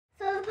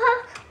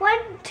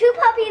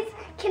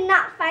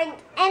not find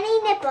any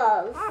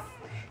nipples.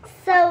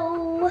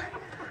 So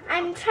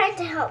I'm trying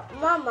to help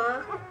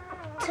Mama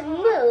to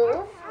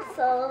move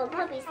so the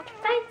puppies can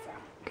find some.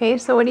 Okay,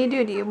 so what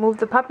do? Do you move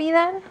the puppy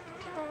then?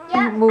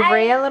 Yeah. Move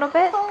Rhea a little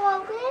bit?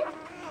 Hold it,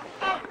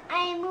 and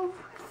I move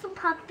some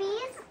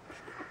puppies.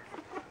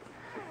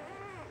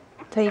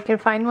 So you can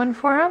find one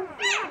for him?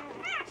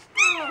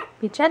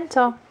 Be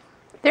gentle.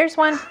 There's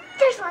one.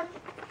 There's one.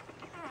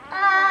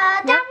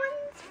 That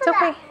one's for It's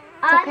okay. that.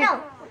 It's okay.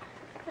 No.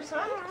 This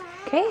one.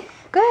 Okay,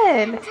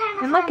 good.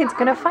 And look, it's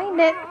gonna find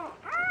it.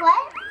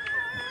 What?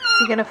 Is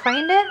he gonna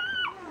find it?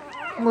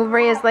 Move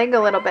Rhea's leg a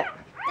little bit.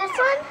 This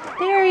one?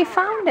 There, he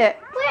found it.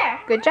 Where?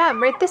 Good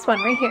job. Right, this one,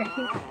 right here.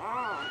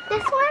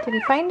 This one? Did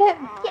he find it?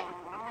 Yeah.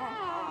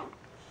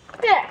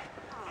 There.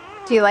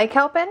 Do you like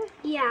helping?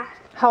 Yeah.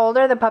 How old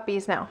are the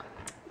puppies now?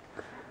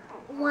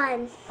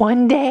 1.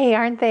 1 day,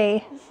 aren't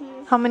they?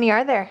 Mm-hmm. How many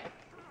are there?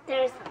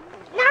 There's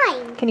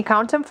 9. Can you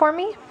count them for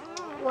me?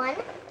 1,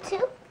 2,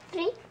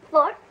 3,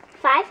 4,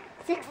 5,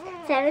 6,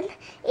 7,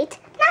 8,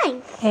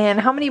 9. And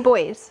how many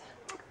boys?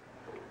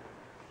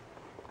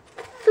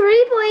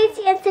 3 boys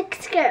and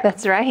 6 girls.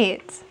 That's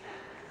right.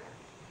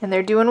 And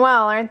they're doing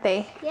well, aren't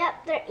they?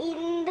 Yep, they're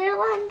eating their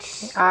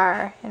lunch. They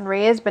are. And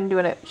Rhea's been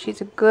doing it.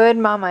 She's a good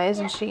mama,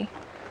 isn't she? You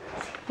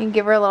can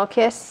give her a little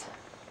kiss.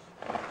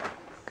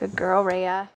 Good girl, Rhea.